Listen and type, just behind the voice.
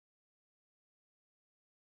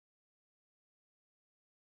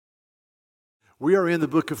We are in the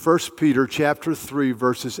book of 1 Peter chapter 3,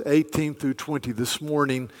 verses 18 through 20 this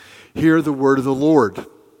morning. Hear the word of the Lord.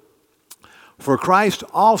 For Christ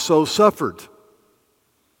also suffered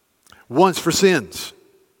once for sins,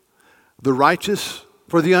 the righteous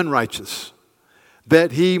for the unrighteous,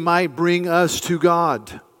 that he might bring us to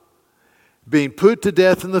God, being put to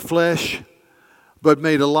death in the flesh, but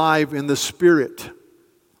made alive in the Spirit,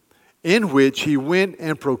 in which he went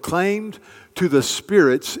and proclaimed to the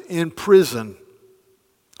spirits in prison,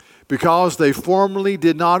 because they formerly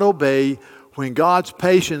did not obey when God's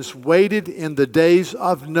patience waited in the days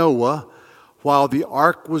of Noah while the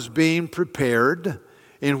ark was being prepared,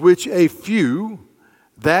 in which a few,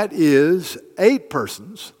 that is, 8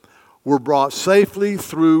 persons, were brought safely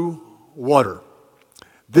through water.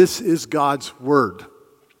 This is God's word.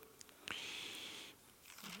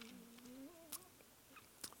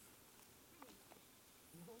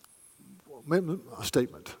 A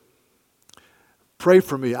statement. Pray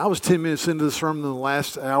for me. I was 10 minutes into the sermon in the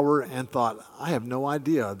last hour and thought, I have no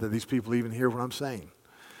idea that these people even hear what I'm saying.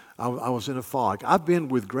 I was in a fog. I've been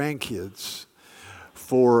with grandkids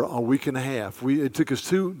for a week and a half. It took us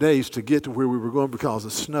 2 days to get to where we were going because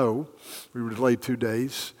of snow. We were delayed 2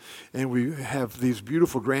 days. And we have these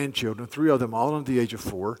beautiful grandchildren, 3 of them all under the age of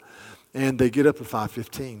 4. And they get up at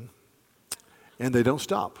 5:15. And they don't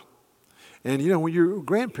stop. And you know, when you're a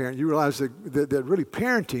grandparent, you realize that really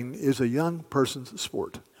parenting is a young person's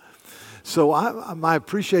sport. So my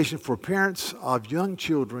appreciation for parents of young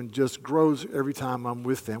children just grows every time I'm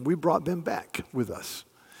with them. We brought them back with us.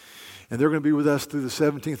 And they're going to be with us through the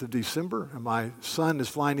 17th of December. And my son is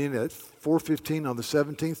flying in at 4:15 on the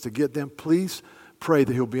 17th to get them. Please pray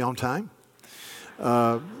that he'll be on time.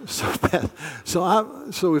 So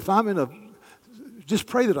if I'm in a, just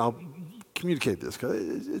pray that I'll communicate this,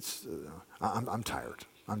 because I'm tired.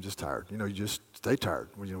 I'm just tired. You know, you just stay tired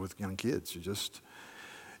when you're with young kids. You just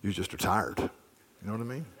are tired. You know what I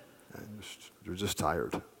mean? You're just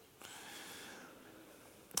tired.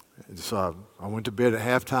 So I went to bed at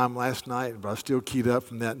halftime last night, but I was still keyed up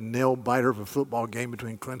from that nail biter of a football game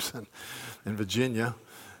between Clemson and Virginia.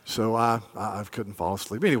 So I couldn't fall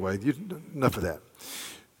asleep. Anyway, enough of that.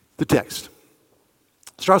 The text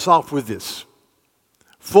starts off with this.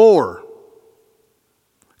 For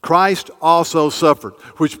Christ also suffered,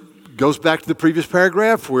 which goes back to the previous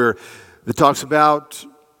paragraph where it talks about,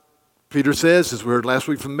 Peter says, as we heard last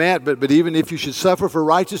week from Matt, but even if you should suffer for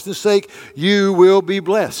righteousness' sake, you will be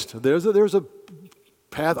blessed. There's a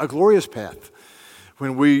path, a glorious path,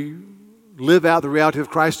 when we live out the reality of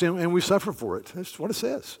Christ and we suffer for it. That's what it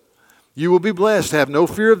says. You will be blessed. Have no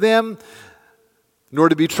fear of them, nor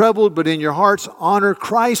to be troubled, but in your hearts honor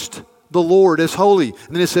Christ the Lord as holy.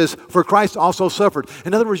 And then it says, for Christ also suffered.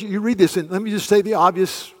 In other words, you read this, and let me just say the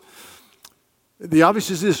obvious. The obvious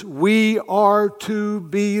is this: we are to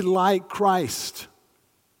be like Christ.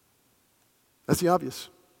 That's the obvious.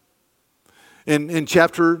 In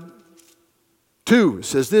chapter 2, it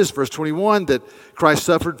says this, verse 21, that Christ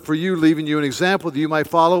suffered for you, leaving you an example that you might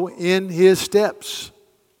follow in his steps.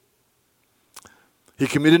 He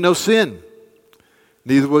committed no sin,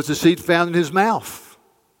 neither was deceit found in his mouth.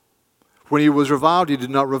 When he was reviled, he did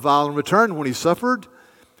not revile in return. When he suffered,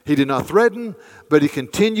 he did not threaten, but he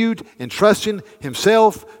continued entrusting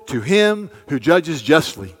himself to him who judges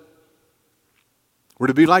justly. We're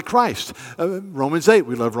to be like Christ. Romans 8,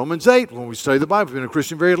 we love Romans 8. When we study the Bible, we've been a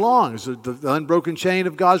Christian very long. It's the unbroken chain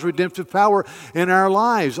of God's redemptive power in our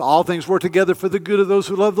lives. All things work together for the good of those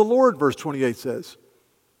who love the Lord, verse 28 says.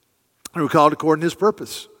 And we're called according to his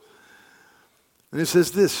purpose. And it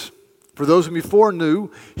says this: for those whom he foreknew,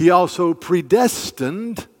 he also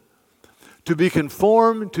predestined to be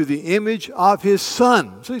conformed to the image of his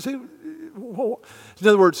Son. So you say, in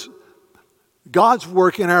other words, God's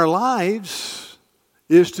work in our lives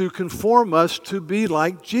is to conform us to be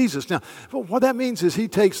like Jesus. Now, what that means is he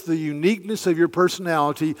takes the uniqueness of your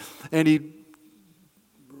personality and he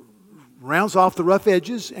rounds off the rough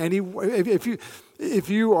edges. And if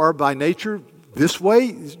you are by nature this way,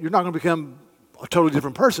 you're not going to become a totally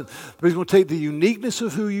different person. But he's going to take the uniqueness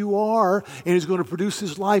of who you are and he's going to produce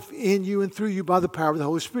his life in you and through you by the power of the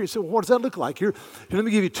Holy Spirit. So what does that look like? Here, let me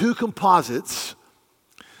give you 2 composites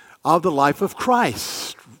of the life of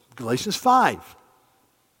Christ. Galatians 5,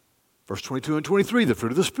 verse 22 and 23, the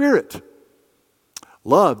fruit of the Spirit.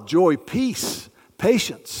 Love, joy, peace,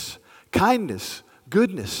 patience, kindness,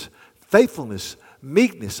 goodness, faithfulness,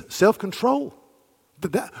 meekness, self-control.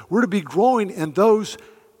 We're to be growing in those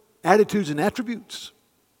attitudes and attributes.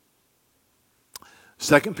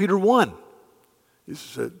 2 Peter 1.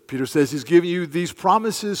 Peter says he's giving you these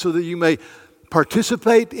promises so that you may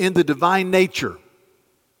participate in the divine nature.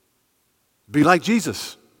 Be like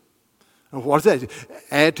Jesus. And what is that?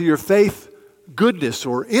 Add to your faith goodness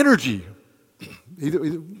or energy.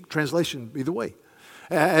 Either translation, either way.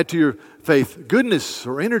 Add to your faith goodness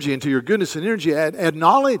or energy, and to your goodness and energy add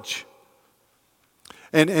knowledge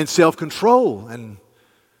and self-control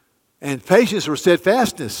and patience or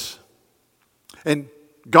steadfastness and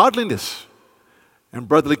godliness and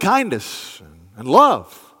brotherly kindness and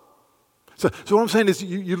love. So what I'm saying is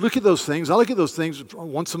you look at those things. I look at those things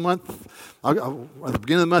once a month. At the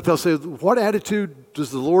beginning of the month, I'll say, what attitude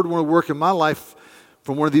does the Lord want to work in my life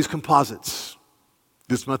from one of these composites?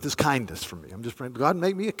 This month is kindness for me. I'm just praying, God,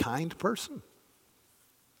 make me a kind person.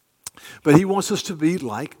 But he wants us to be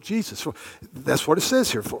like Jesus. That's what it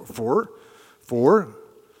says here. For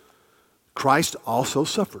Christ also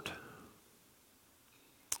suffered.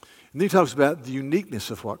 And then he talks about the uniqueness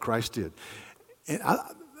of what Christ did. And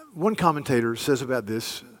one commentator says about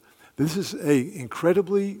this is an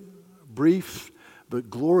incredibly brief but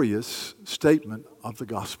glorious statement of the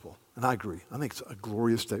gospel. And I agree. I think it's a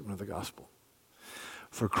glorious statement of the gospel.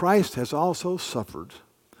 For Christ has also suffered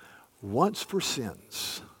once for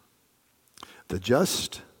sins, the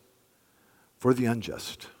just for the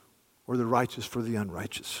unjust, or the righteous for the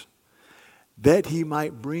unrighteous, that he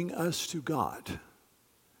might bring us to God,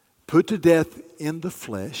 put to death in the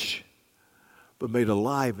flesh, but made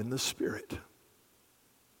alive in the Spirit.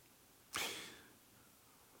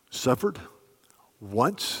 Suffered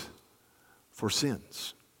once for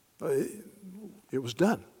sins. It was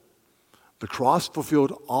done. The cross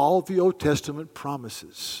fulfilled all the Old Testament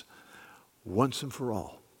promises once and for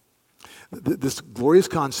all. This glorious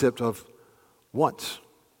concept of once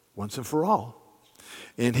and for all.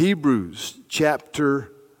 In Hebrews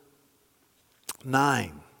chapter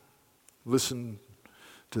 9, listen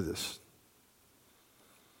to this.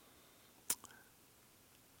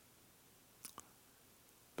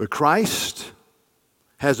 But Christ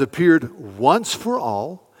has appeared once for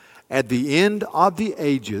all at the end of the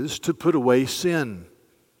ages to put away sin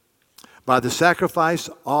by the sacrifice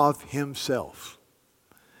of himself.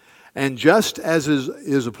 And just as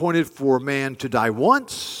is appointed for man to die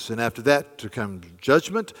once, and after that to come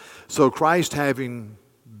judgment, so Christ, having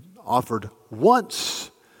offered once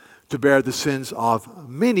to bear the sins of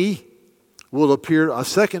many, will appear a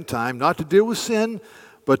second time, not to deal with sin,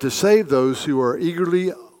 but to save those who are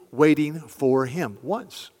eagerly waiting for him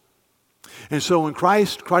once. And so when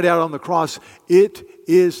Christ cried out on the cross, it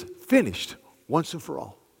is finished once and for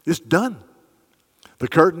all. It's done. The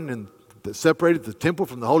curtain that separated the temple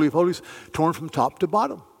from the Holy of Holies torn from top to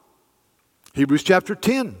bottom. Hebrews chapter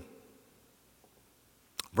 10,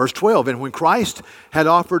 verse 12. And when Christ had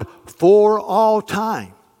offered for all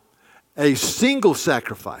time a single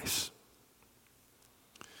sacrifice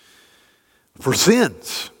for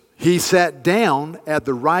sins, he sat down at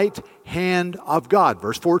the right hand of God.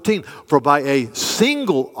 Verse 14, for by a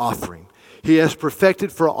single offering he has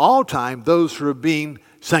perfected for all time those who are being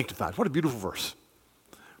sanctified. What a beautiful verse.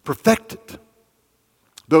 Perfected.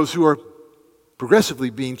 Those who are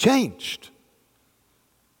progressively being changed.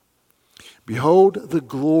 Behold the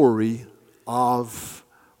glory of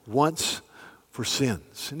once for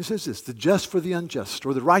sins. And he says this, the just for the unjust,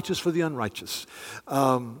 or the righteous for the unrighteous.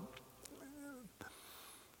 On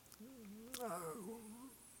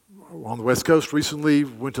the West Coast recently,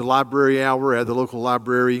 went to library hour at the local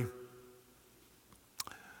library.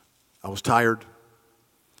 I was tired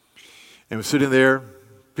and was sitting there.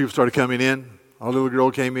 People started coming in. Our little girl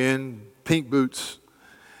came in, pink boots,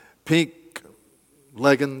 pink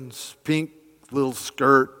leggings, pink little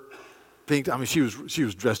skirt, pink. I mean, she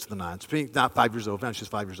was dressed to the nines. Pink, not 5 years old. Now she's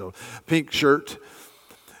 5 years old. Pink shirt,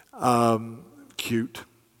 cute,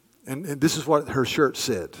 and this is what her shirt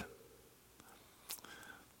said.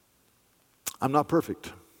 I'm not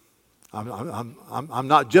perfect. I'm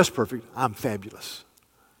not just perfect. I'm fabulous.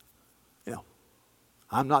 You know,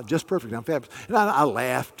 I'm not just perfect. I'm fabulous. And I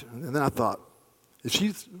laughed, and then I thought, if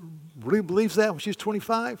she really believes that when she's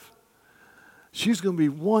 25, she's going to be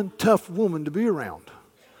one tough woman to be around,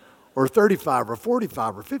 or 35, or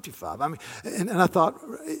 45, or 55. I mean, and I thought,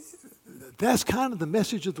 that's kind of the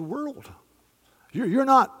message of the world. You're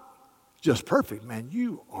not just perfect, man.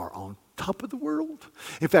 You are on top of the world.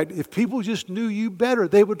 In fact, if people just knew you better,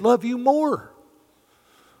 they would love you more.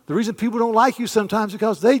 The reason people don't like you sometimes is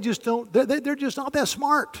because they just don't, they're just not that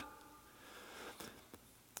smart.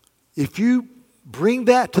 If you bring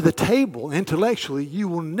that to the table intellectually, you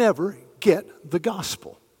will never get the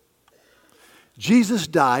gospel. Jesus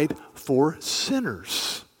died for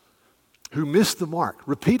sinners who missed the mark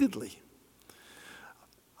repeatedly.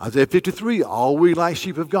 Isaiah 53, all we like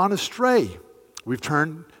sheep have gone astray. We've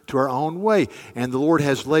turned to our own way. And the Lord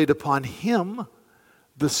has laid upon him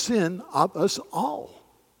the sin of us all.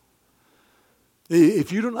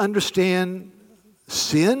 If you don't understand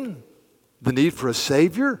sin, the need for a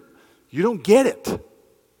Savior, you don't get it.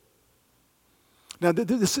 Now,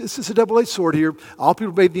 this is a double-edged sword here. All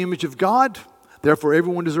people made in the image of God. Therefore,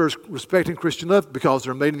 everyone deserves respect and Christian love because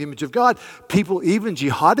they're made in the image of God. People, even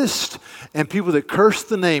jihadists and people that curse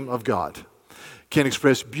the name of God, can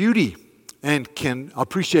express beauty and can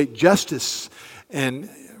appreciate justice and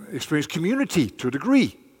experience community to a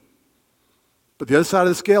degree. But the other side of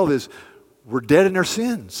the scale is we're dead in our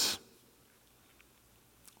sins.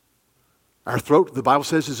 Our throat, the Bible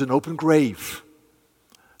says, is an open grave.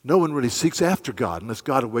 No one really seeks after God unless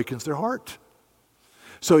God awakens their heart.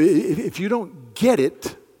 So if you don't get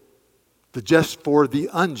it, the just for the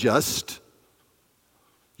unjust,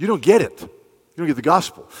 you don't get it. You don't get the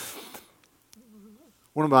gospel.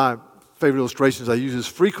 One of my favorite illustrations I use this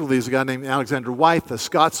frequently is a guy named Alexander Wythe, a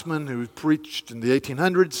Scotsman who preached in the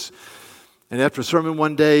 1800s. And after a sermon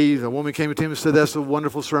one day, a woman came to him and said, "That's a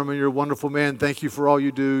wonderful sermon. You're a wonderful man. Thank you for all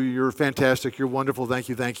you do. You're fantastic. You're wonderful. Thank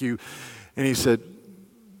you, thank you." And he said,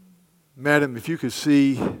 "Madam, if you could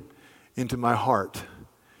see into my heart,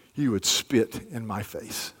 you would spit in my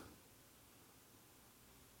face."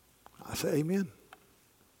 I say, amen.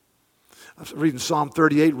 I was reading Psalm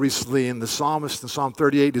 38 recently, and the psalmist in Psalm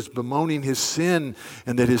 38 is bemoaning his sin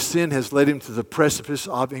and that his sin has led him to the precipice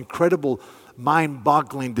of incredible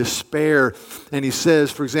mind-boggling despair. And he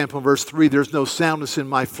says, for example, in verse 3, "There's no soundness in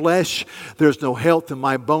my flesh. There's no health in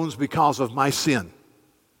my bones because of my sin."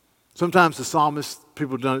 Sometimes the psalmist,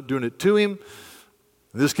 people are doing it to him.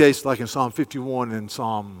 In this case, like in Psalm 51 and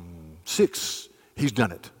Psalm 6, he's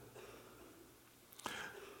done it.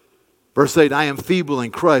 Verse 8, "I am feeble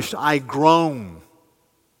and crushed. I groan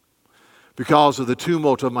because of the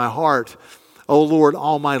tumult of my heart. O Lord,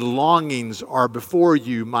 all my longings are before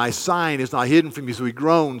you. My sign is not hidden from you." So he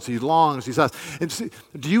groans, he longs, he sighs. And see,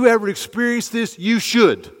 do you ever experience this? You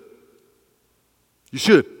should. You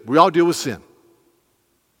should. We all deal with sin.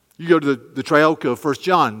 You go to the trioca of 1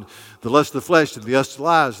 John, the lust of the flesh and the lust of the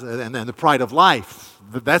eyes and the pride of life.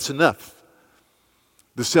 That's enough.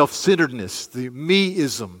 The self-centeredness, the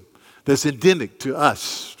me-ism that's endemic to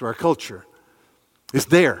us, to our culture, is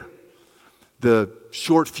there. The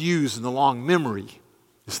short fuse and the long memory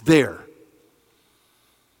is there.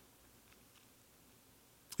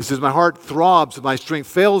 It says, "My heart throbs and my strength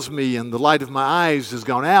fails me, and the light of my eyes has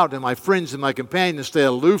gone out, and my friends and my companions stay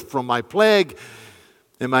aloof from my plague,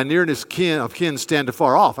 and my nearness of kin stand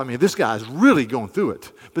afar off." I mean, this guy is really going through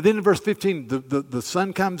it. But then in verse 15, the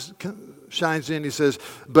sun shines in. He says,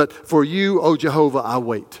 "But for you, O Jehovah, I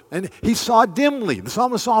wait." And he saw dimly. The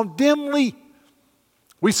psalmist saw dimly.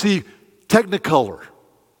 We see Technicolor,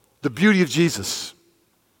 the beauty of Jesus.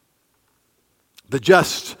 The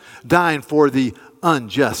just dying for the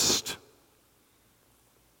unjust.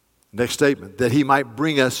 Next statement, that he might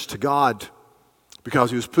bring us to God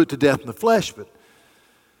because he was put to death in the flesh, but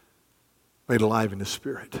made alive in the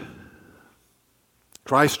Spirit.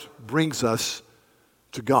 Christ brings us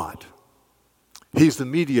to God. He's the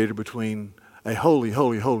mediator between a holy,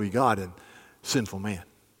 holy, holy God and sinful man.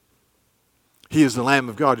 He is the Lamb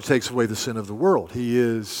of God who takes away the sin of the world. He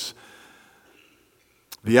is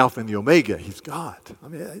the Alpha and the Omega. He's God. I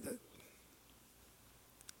mean,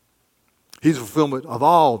 he's the fulfillment of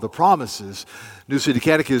all the promises. New City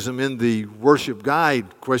Catechism in the Worship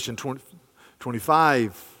Guide, question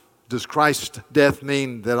 25, does Christ's death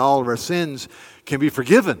mean that all of our sins can be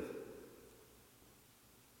forgiven?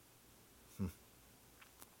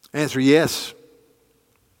 Answer, yes.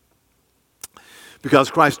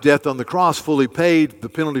 Because Christ's death on the cross fully paid the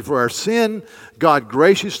penalty for our sin, God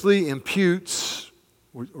graciously imputes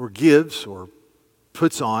or gives or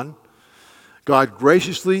puts on, God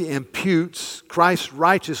graciously imputes Christ's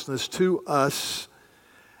righteousness to us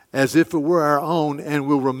as if it were our own, and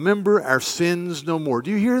will remember our sins no more.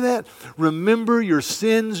 Do you hear that? Remember your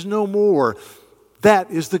sins no more.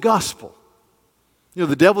 That is the gospel. You know,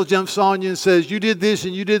 the devil jumps on you and says, "You did this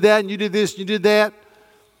and you did that and you did this and you did that."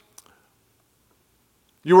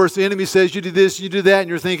 Your worst enemy says, "You did this and you did that," and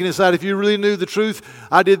you're thinking inside, "If you really knew the truth,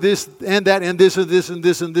 I did this and that and this and this and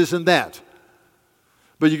this and this and that."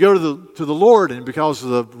 But you go to the Lord, and because of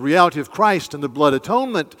the reality of Christ and the blood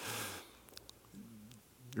atonement,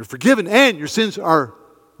 you're forgiven and your sins are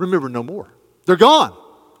remembered no more. They're gone.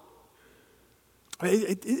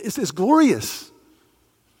 It's glorious.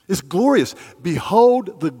 It's glorious.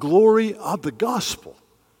 Behold the glory of the gospel.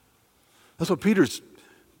 That's what Peter's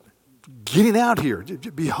getting out here.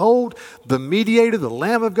 Behold the mediator, the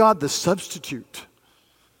Lamb of God, the substitute.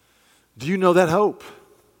 Do you know that hope?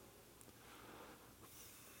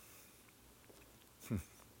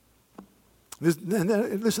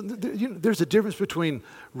 Listen, there's a difference between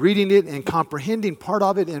reading it and comprehending part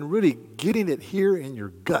of it and really getting it here in your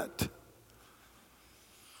gut.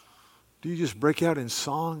 Do you just break out in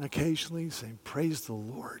song occasionally, saying, praise the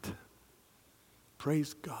Lord,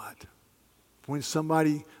 praise God? When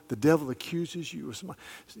somebody, the devil accuses you, or somebody,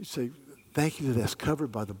 you say, thank you that that's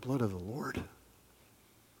covered by the blood of the Lord.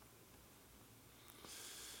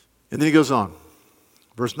 And then he goes on.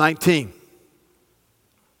 Verse 19.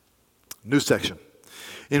 New section.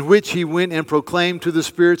 In which he went and proclaimed to the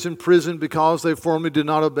spirits in prison because they formerly did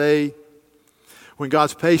not obey, when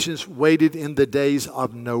God's patience waited in the days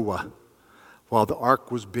of Noah while the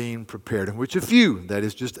ark was being prepared, in which a few, that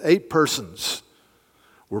is just 8 persons,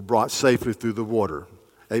 were brought safely through the water.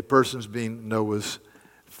 8 persons being Noah's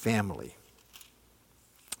family.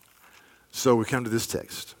 So we come to this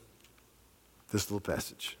text, this little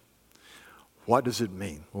passage. What does it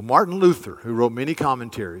mean? Well, Martin Luther, who wrote many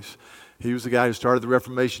commentaries, he was the guy who started the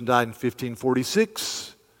Reformation, died in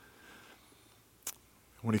 1546.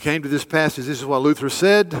 When he came to this passage, this is what Luther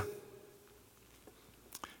said.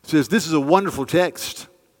 He says, this is a wonderful text.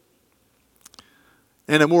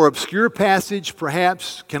 And a more obscure passage,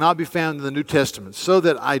 perhaps, cannot be found in the New Testament, so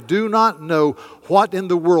that I do not know what in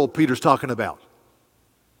the world Peter's talking about.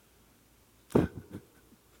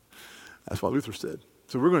 That's what Luther said.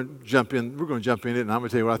 So we're going to jump in. We're going to jump in it, and I'm going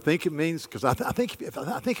to tell you what I think it means. Because I think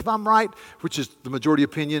if I'm right, which is the majority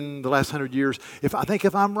opinion the last 100 years, if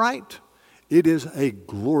I'm right, it is a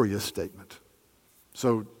glorious statement.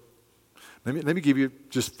 So let me give you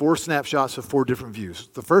just 4 snapshots of 4 different views.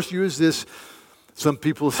 The first view is this: some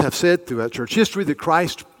people have said throughout church history that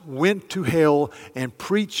Christ went to hell and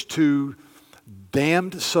preached to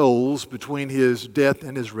damned souls between his death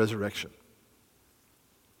and his resurrection.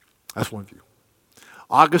 That's one view.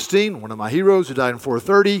 Augustine, one of my heroes who died in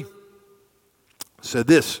 430, said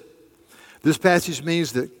this: this passage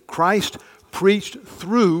means that Christ preached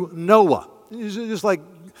through Noah. It's just like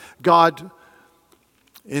God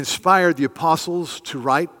inspired the apostles to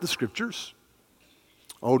write the scriptures,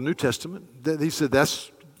 Old and New Testament. He said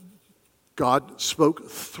that's God spoke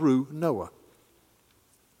through Noah.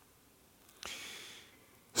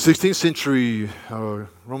 16th century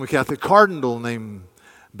Roman Catholic cardinal named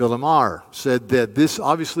Bellarmine said that this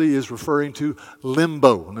obviously is referring to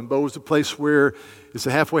limbo. Limbo is the place where it's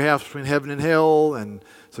a halfway house between heaven and hell, and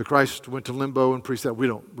so Christ went to limbo and preached that. We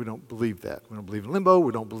don't believe that. We don't believe in limbo.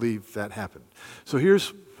 We don't believe that happened. So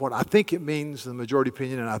here's what I think it means, the majority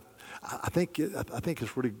opinion, and I think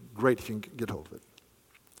it's really great if you can get hold of it.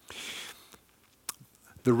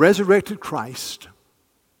 The resurrected Christ,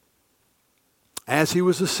 as he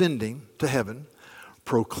was ascending to heaven,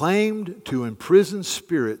 proclaimed to imprisoned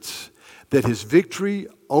spirits that his victory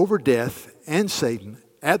over death and Satan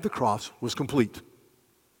at the cross was complete.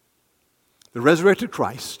 The resurrected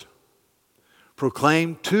Christ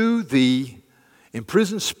proclaimed to the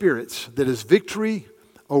imprisoned spirits that his victory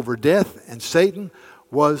over death and Satan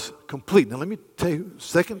was complete. Now let me tell you,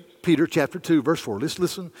 2 Peter chapter 2, verse 4. Let's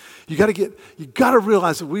listen. You got to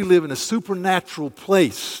realize that we live in a supernatural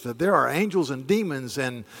place, that there are angels and demons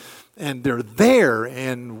and they're there,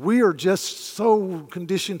 and we are just so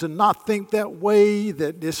conditioned to not think that way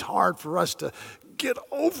that it's hard for us to get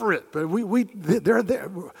over it. But they're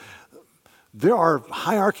there. There are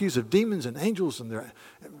hierarchies of demons and angels, and there.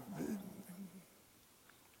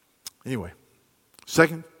 Anyway,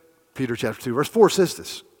 2 Peter chapter 2, verse 4 says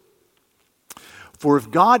this: for if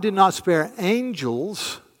God did not spare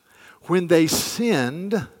angels when they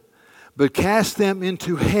sinned, but cast them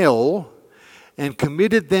into hell, and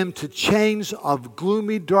committed them to chains of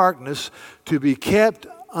gloomy darkness to be kept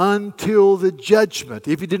until the judgment.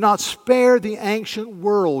 If he did not spare the ancient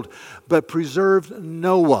world, but preserved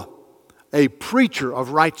Noah, a preacher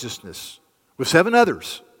of righteousness, with 7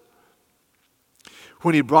 others,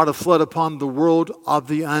 when he brought a flood upon the world of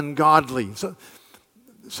the ungodly. So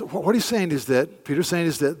what he's saying is that, Peter's saying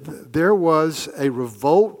is that there was a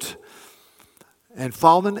revolt and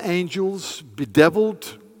fallen angels,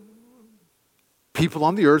 bedeviled people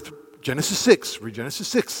on the earth. Genesis 6, read Genesis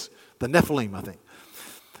 6, the Nephilim, I think.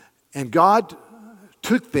 And God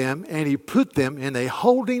took them and he put them in a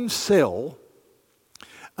holding cell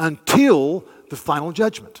until the final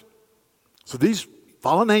judgment. So these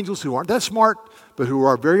fallen angels who aren't that smart, but who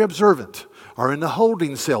are very observant, are in the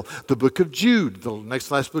holding cell. The book of Jude, the next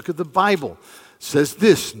to last book of the Bible, says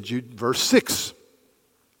this in Jude verse 6.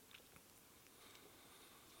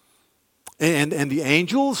 And the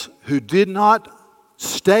angels who did not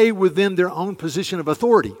stay within their own position of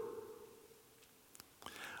authority,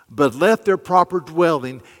 but left their proper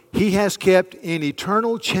dwelling, he has kept in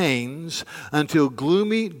eternal chains until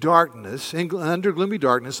gloomy darkness, under gloomy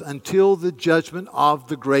darkness, until the judgment of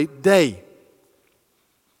the great day.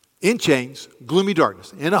 In chains, gloomy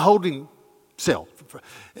darkness, in a holding cell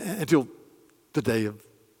until the day of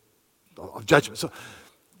judgment.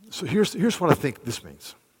 So here's what I think this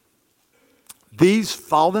means. These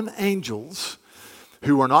fallen angels,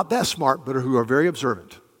 who are not that smart, but who are very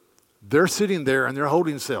observant, they're sitting there in their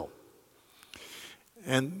holding cell.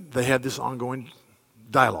 And they have this ongoing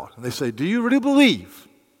dialogue. And they say, do you really believe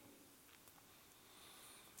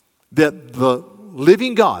that the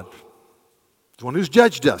living God, the one who's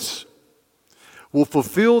judged us, will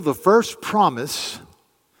fulfill the first promise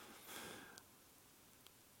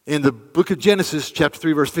in the book of Genesis, chapter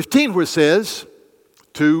 3, verse 15, where it says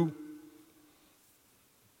to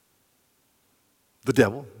the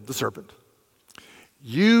devil, the serpent,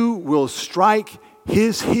 you will strike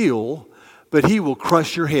his heel, but he will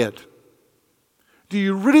crush your head. Do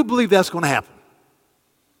you really believe that's going to happen?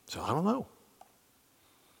 So I don't know.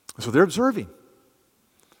 So they're observing.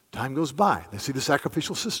 Time goes by. They see the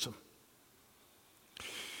sacrificial system.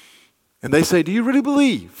 And they say, do you really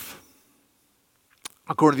believe,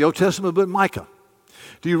 according to the Old Testament book Micah,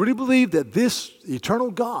 do you really believe that this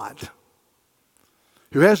eternal God,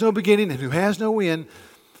 who has no beginning and who has no end,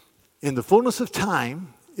 in the fullness of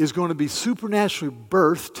time, is going to be supernaturally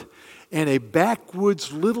birthed in a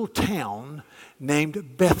backwoods little town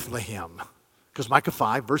named Bethlehem? Because Micah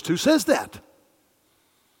 5, verse 2 says that.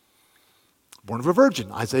 Born of a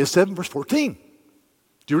virgin, Isaiah 7, verse 14.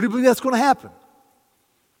 Do you really believe that's going to happen?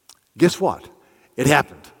 Guess what? It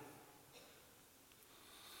happened.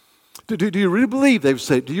 Do you really believe, they would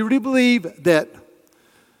say, do you really believe that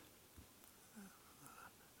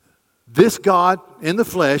this God in the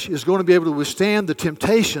flesh is going to be able to withstand the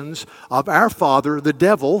temptations of our father, the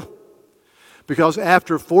devil? Because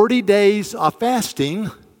after 40 days of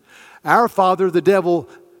fasting, our father, the devil,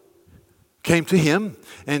 came to him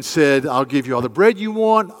and said, I'll give you all the bread you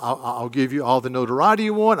want. I'll give you all the notoriety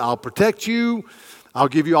you want. I'll protect you. I'll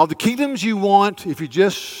give you all the kingdoms you want if you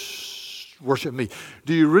just worship me.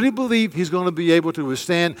 Do you really believe he's going to be able to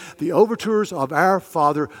withstand the overtures of our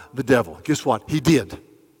father, the devil? Guess what? He did.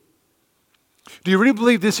 Do you really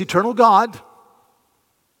believe this eternal God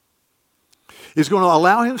is going to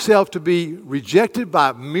allow himself to be rejected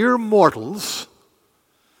by mere mortals,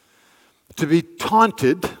 to be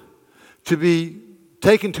taunted, to be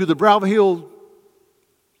taken to the brow of a hill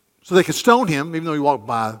so they could stone him, even though he walked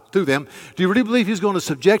by through them? Do you really believe he's going to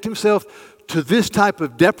subject himself to this type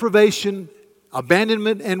of deprivation,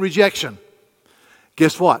 abandonment, and rejection?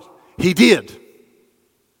 Guess what? He did.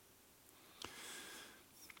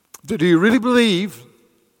 Do you really believe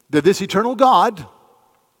that this eternal God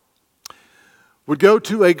would go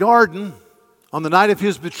to a garden on the night of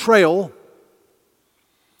his betrayal,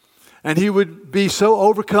 and he would be so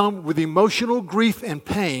overcome with emotional grief and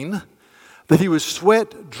pain that he would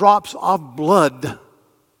sweat drops of blood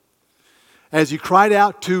as he cried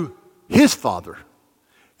out to his Father,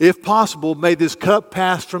 if possible, may this cup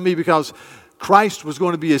pass from me, because Christ was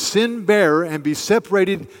going to be a sin bearer and be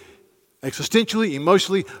separated existentially,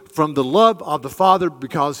 emotionally, from the love of the Father,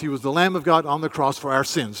 because he was the Lamb of God on the cross for our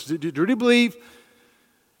sins. Do you really believe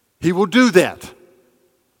he will do that?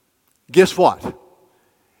 Guess what?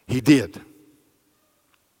 He did.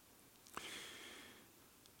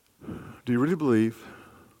 Do you really believe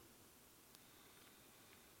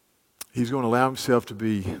he's going to allow himself to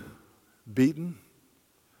be beaten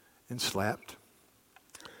and slapped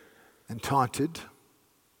and taunted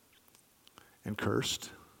and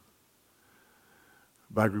cursed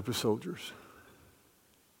by a group of soldiers?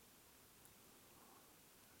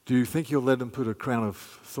 Do you think he'll let them put a crown of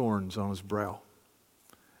thorns on his brow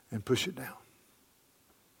and push it down?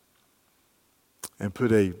 And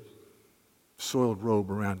put a soiled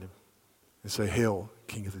robe around him and say, "Hail,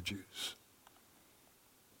 King of the Jews"?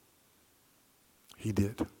 He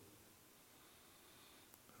did.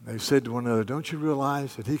 They said to one another, "Don't you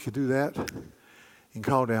realize that he could do that and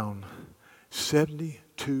call down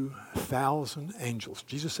 72,000 angels?"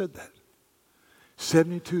 Jesus said that.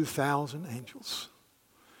 72,000 angels.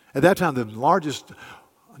 At that time, the largest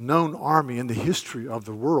known army in the history of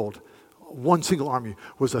the world, one single army,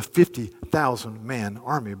 was a 50,000 man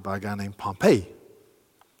army by a guy named Pompey.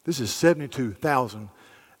 This is 72,000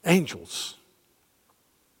 angels.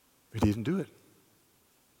 He didn't do it.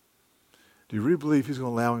 Do you really believe he's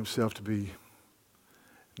going to allow himself to be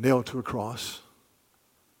nailed to a cross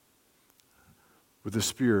with a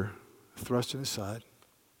spear thrust in his side,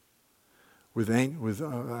 with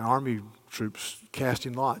army troops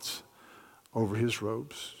casting lots over his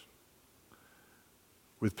robes,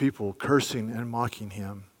 with people cursing and mocking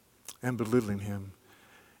him and belittling him,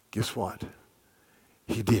 guess what?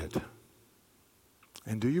 He did.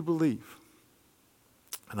 And do you believe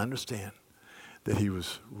and understand that he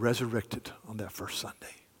was resurrected on that first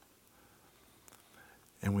Sunday?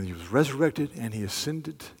 And when he was resurrected and he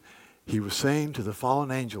ascended, he was saying to the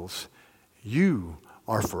fallen angels, you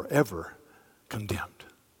are forever condemned.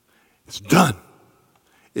 It's done.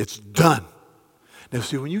 It's done. Now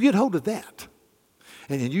see, when you get hold of that,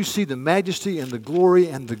 and you see the majesty and the glory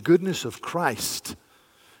and the goodness of Christ,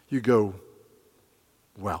 you go,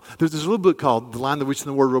 wow. There's this little book called The Lion, the Witch, and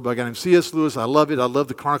the Wardrobe by a guy named C.S. Lewis. I love it. I love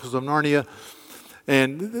the Chronicles of Narnia.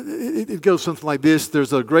 And it goes something like this.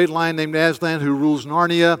 There's a great lion named Aslan who rules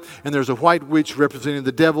Narnia, and there's a white witch representing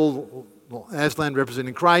the devil, Aslan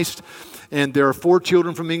representing Christ. And there are 4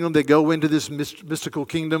 children from England that go into this mystical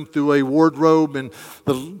kingdom through a wardrobe. And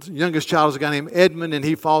the youngest child is a guy named Edmund, and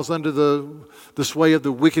he falls under the sway of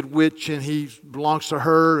the wicked witch, and he belongs to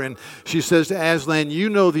her. And she says to Aslan, you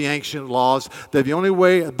know the ancient laws, that the only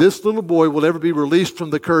way this little boy will ever be released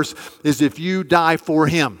from the curse is if you die for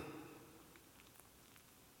him.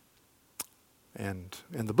 And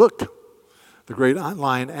in the book, the great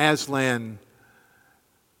lion Aslan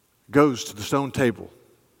goes to the stone table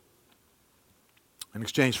in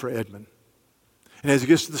exchange for Edmund. And as he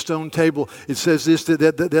gets to the stone table, it says this, that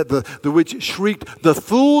the witch shrieked, the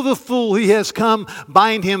fool, he has come,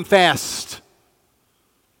 bind him fast.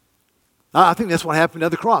 I think that's what happened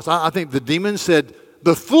at the cross. I think the demon said,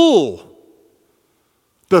 the fool,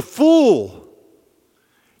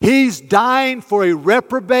 he's dying for a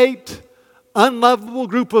reprobate, unlovable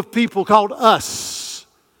group of people called us.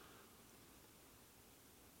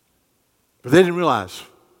 But they didn't realize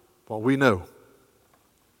what we know.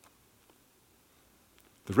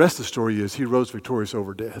 The rest of the story is he rose victorious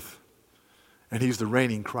over death. And he's the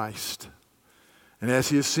reigning Christ. And as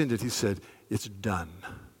he ascended, he said, it's done.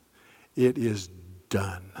 It is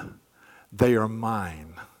done. They are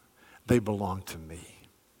mine. They belong to me.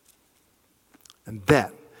 And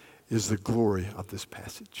that is the glory of this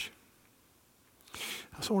passage.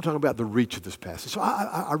 I also want to talk about the reach of this passage. So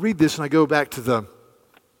I read this and I go back to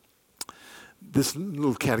this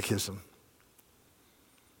little catechism.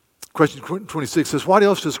 Question 26 says, what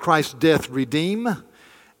else does Christ's death redeem?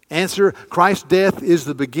 Answer, Christ's death is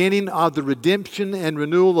the beginning of the redemption and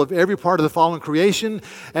renewal of every part of the fallen creation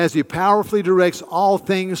as he powerfully directs all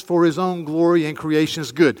things for his own glory and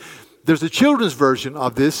creation's good. There's a children's version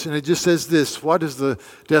of this, and it just says this. What does the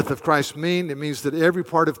death of Christ mean? It means that every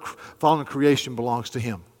part of fallen creation belongs to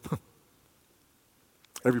him.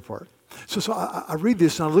 Every part. So I read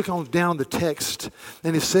this, and I look on down the text,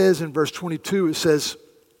 and it says in verse 22, it says,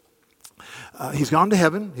 he's gone to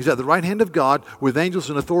heaven. He's at the right hand of God with angels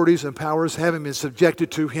and authorities and powers having been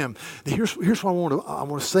subjected to him. Now here's what I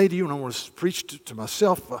want to say to you, and I want to preach to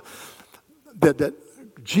myself, that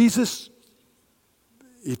Jesus,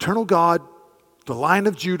 eternal God, the Lion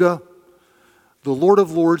of Judah, the Lord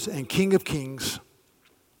of Lords and King of Kings,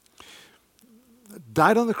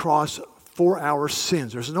 died on the cross for our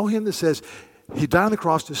sins. There's no hymn that says he died on the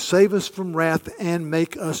cross to save us from wrath and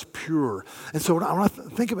make us pure. And so when I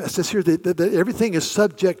think about it, it says here that everything is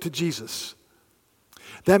subject to Jesus.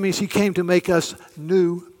 That means he came to make us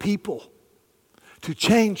new people, to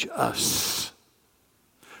change us,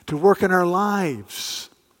 to work in our lives,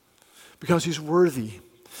 because he's worthy.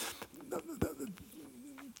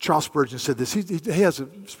 Charles Spurgeon said this.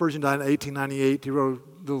 Spurgeon died in 1898. He wrote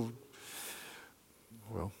a little,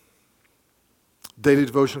 daily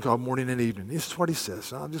devotion called Morning and Evening. This is what he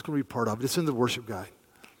says. I'm just going to read part of it. It's in the worship guide.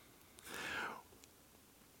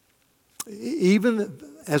 Even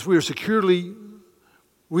as we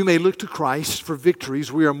may look to Christ for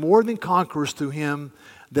victories, we are more than conquerors through him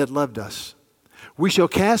that loved us. We shall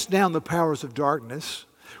cast down the powers of darkness,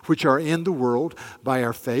 which are in the world, by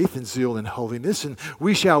our faith and zeal and holiness. And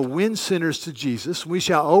we shall win sinners to Jesus. We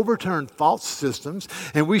shall overturn false systems.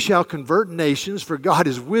 And we shall convert nations, for God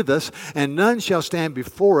is with us, and none shall stand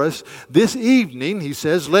before us. This evening, he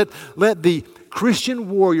says, let the Christian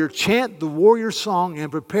warrior chant the warrior song and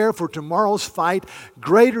prepare for tomorrow's fight.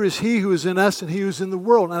 Greater is he who is in us than he who is in the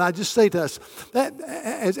world. And I just say to us, that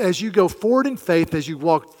as you go forward in faith, as you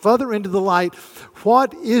walk further into the light,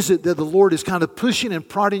 what is it that the Lord is kind of pushing and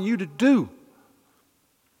prodding you to do?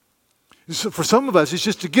 So for some of us, it's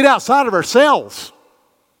just to get outside of ourselves.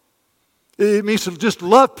 It means to just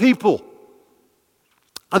love people.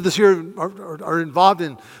 Others here are involved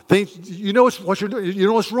in things. You know what you're doing. You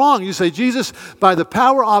know what's wrong. You say, Jesus, by the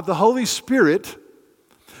power of the Holy Spirit,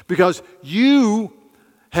 because you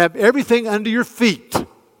have everything under your feet,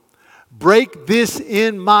 break this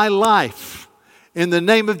in my life. in the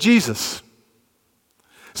name of Jesus.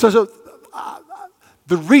 So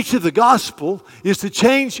the reach of the gospel is to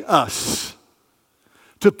change us,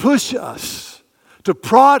 to push us, to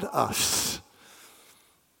prod us.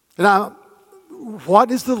 Now,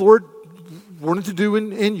 what is the Lord wanting to do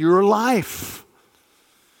in your life?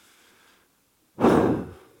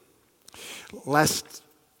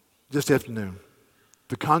 Just afternoon,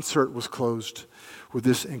 the concert was closed with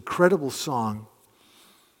this incredible song,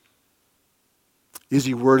 Is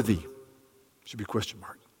He Worthy? Should be a question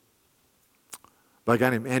mark. By a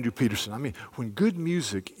guy named Andrew Peterson. I mean, when good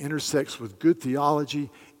music intersects with good theology,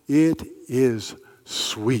 it is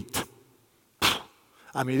sweet.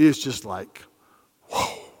 I mean, it is just like,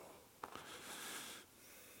 whoa.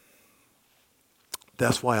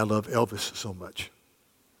 That's why I love Elvis so much.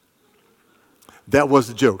 That was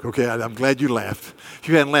the joke, okay? I'm glad you laughed. If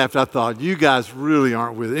you hadn't laughed, I thought, you guys really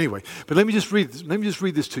aren't with it. Anyway, but let me just read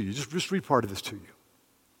this to you. Just read part of this to you.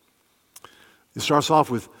 It starts off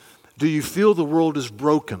with, do you feel the world is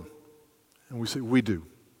broken? And we say, we do.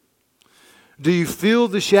 Do you feel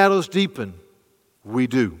the shadows deepen? We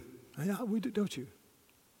do. Yeah, we do, don't you?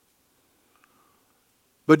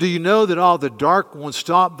 But do you know that all the dark won't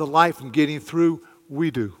stop the light from getting through?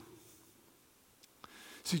 We do.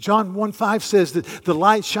 See, John 1:5 says that the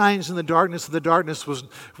light shines in the darkness, and the darkness was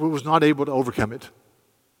not able to overcome it.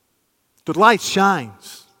 The light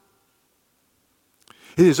shines.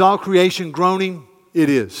 It is all creation groaning? It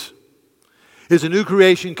is. Is a new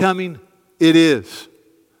creation coming? It is.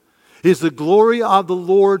 Is the glory of the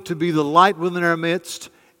Lord to be the light within our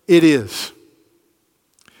midst? It is.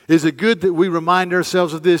 Is it good that we remind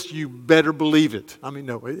ourselves of this? You better believe it. I mean,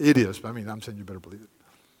 no, it is. I mean, I'm saying you better believe it.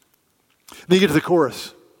 Then you get to the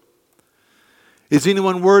chorus. Is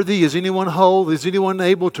anyone worthy? Is anyone whole? Is anyone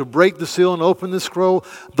able to break the seal and open the scroll?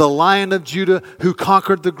 The Lion of Judah who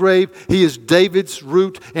conquered the grave. He is David's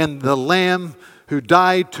root and the Lamb who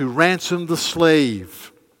died to ransom the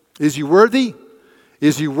slave. Is he worthy?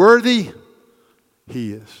 Is he worthy?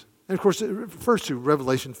 He is. And of course, it refers to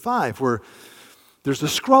Revelation 5, where there's a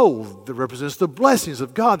scroll that represents the blessings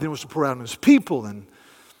of God that he wants to pour out on his people. And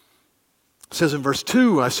it says in verse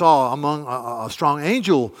 2, I saw among a strong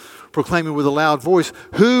angel proclaiming with a loud voice,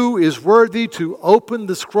 who is worthy to open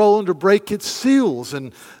the scroll and to break its seals?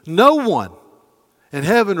 And no one in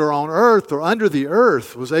heaven or on earth or under the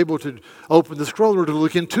earth was able to open the scroll or to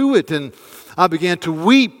look into it. And I began to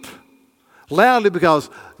weep loudly because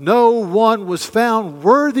no one was found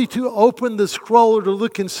worthy to open the scroll or to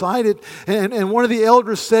look inside it. And one of the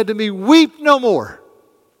elders said to me, weep no more.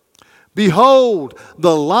 Behold,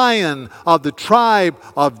 the Lion of the tribe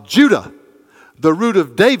of Judah, the root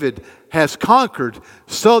of David, has conquered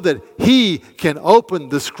so that he can open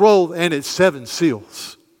the scroll and its 7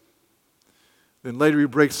 seals. Then later he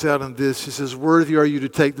breaks out on this. He says, worthy are you to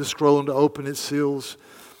take the scroll and to open its seals.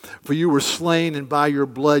 For you were slain, and by your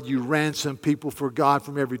blood you ransomed people for God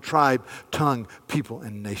from every tribe, tongue, people,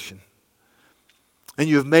 and nation. And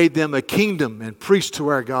you have made them a kingdom and priests to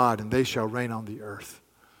our God, and they shall reign on the earth.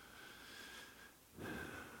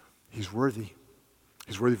 He's worthy.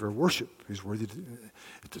 He's worthy of our worship. He's worthy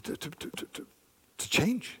to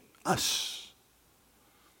change us.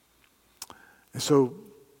 And so,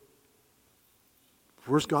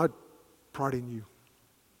 where's God prodding you?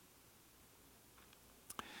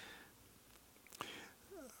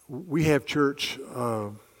 We have church,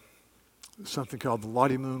 something called the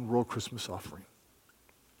Lottie Moon World Christmas Offering.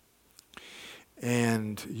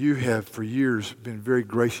 And you have for years been very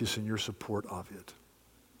gracious in your support of it.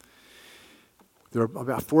 There are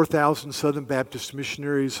about 4,000 Southern Baptist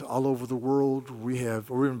missionaries all over the world.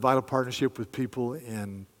 We're in vital partnership with people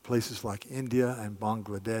in places like India and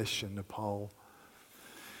Bangladesh and Nepal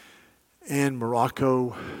and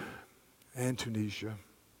Morocco and Tunisia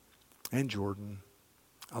and Jordan,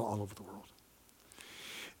 all over the world.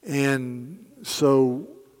 And so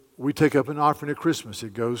we take up an offering at Christmas.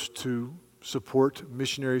 It goes to support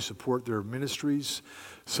missionaries, support their ministries,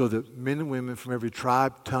 so that men and women from every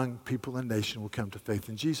tribe, tongue, people, and nation will come to faith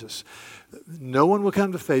in Jesus. No one will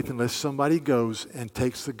come to faith unless somebody goes and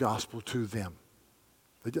takes the gospel to them.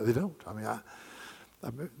 They don't. I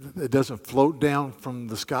mean, it doesn't float down from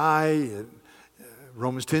the sky.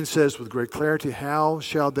 Romans 10 says with great clarity, how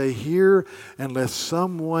shall they hear unless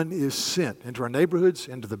someone is sent into our neighborhoods,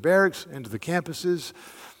 into the barracks, into the campuses,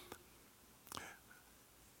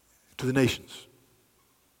 to the nations?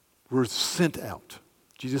 We're sent out.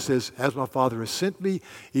 Jesus says, as my Father has sent me,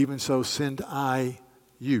 even so send I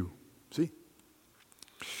you. See?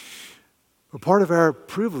 Well, part of our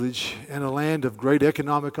privilege in a land of great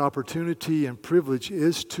economic opportunity and privilege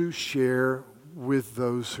is to share with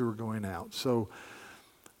those who are going out. So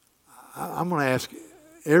I'm going to ask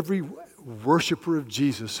every worshiper of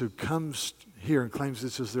Jesus who comes here and claims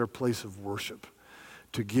this is their place of worship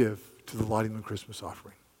to give to the Lighting the Christmas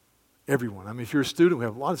offering. Everyone. I mean, if you're a student, we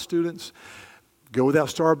have a lot of students, go without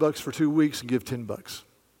Starbucks for 2 weeks and give $10.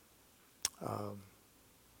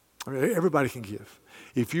 I mean, everybody can give.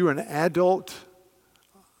 If you're an adult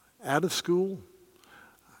out of school,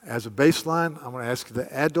 as a baseline, I'm going to ask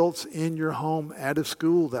the adults in your home out of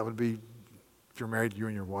school, that would be, if you're married, you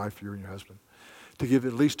and your wife, you and your husband, to give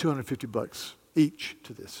at least $250 each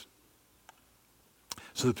to this.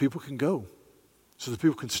 So that people can go. So that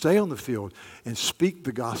people can stay on the field and speak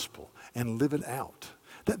the gospel and live it out.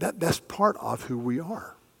 That's part of who we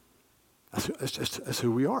are. That's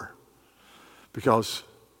who we are. Because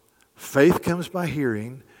faith comes by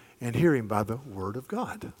hearing, and hearing by the Word of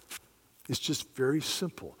God. It's just very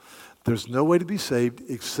simple. There's no way to be saved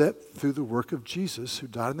except through the work of Jesus, who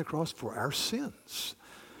died on the cross for our sins.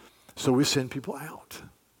 So we send people out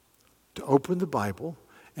to open the Bible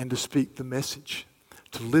and to speak the message,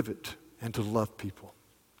 to live it, and to love people.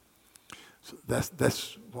 So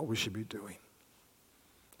that's what we should be doing.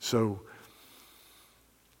 So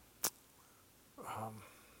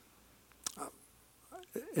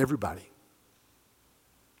everybody.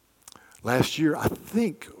 Last year, I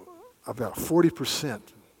think about 40%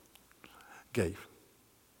 gave.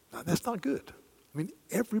 Now, that's not good. I mean,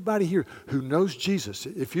 everybody here who knows Jesus,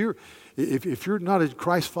 if you're not a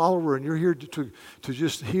Christ follower and you're here to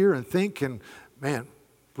just hear and think, and man,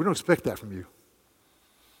 we don't expect that from you.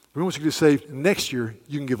 We want you to say next year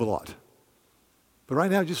you can give a lot. But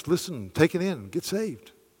right now, just listen, take it in, get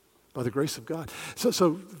saved by the grace of God.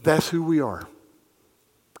 So that's who we are.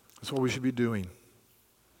 That's what we should be doing.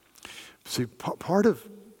 See, part of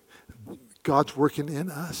God's working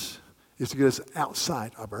in us is to get us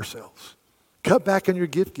outside of ourselves. Cut back on your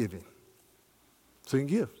gift giving so you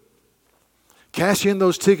can give. Cash in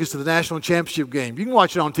those tickets to the national championship game. You can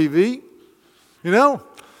watch it on TV. You know,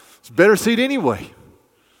 it's a better seat anyway.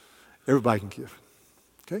 Everybody can give.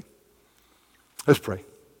 Okay? Let's pray.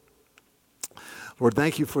 Lord,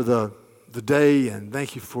 thank you for the day, and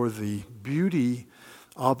thank you for the beauty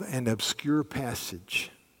of an obscure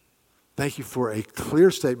passage. Thank you for a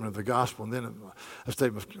clear statement of the gospel and then a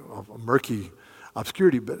statement of murky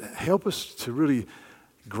obscurity. But help us to really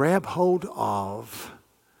grab hold of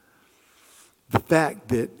the fact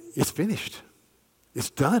that it's finished. It's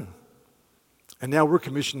done. And now we're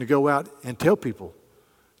commissioned to go out and tell people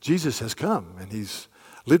Jesus has come and he's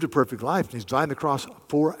lived a perfect life and he's died on the cross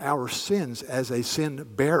for our sins as a sin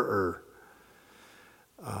bearer.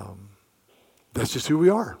 That's just who we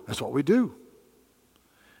are. That's what we do.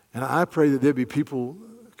 And I pray that there'll be people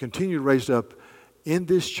continued raised up in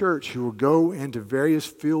this church who will go into various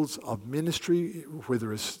fields of ministry,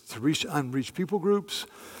 whether it's to reach unreached people groups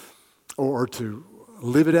or to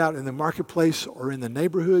live it out in the marketplace or in the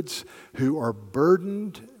neighborhoods, who are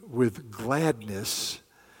burdened with gladness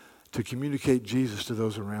to communicate Jesus to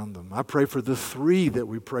those around them. I pray for the 3 that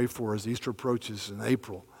we pray for as Easter approaches in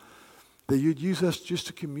April, that you'd use us just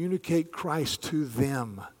to communicate Christ to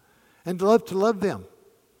them and to love them.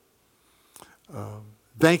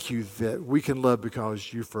 Thank you that we can love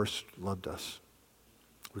because you first loved us.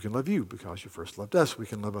 We can love you because you first loved us. We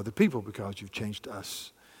can love other people because you've changed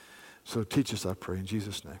us. So teach us, I pray, in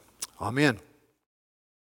Jesus' name. Amen.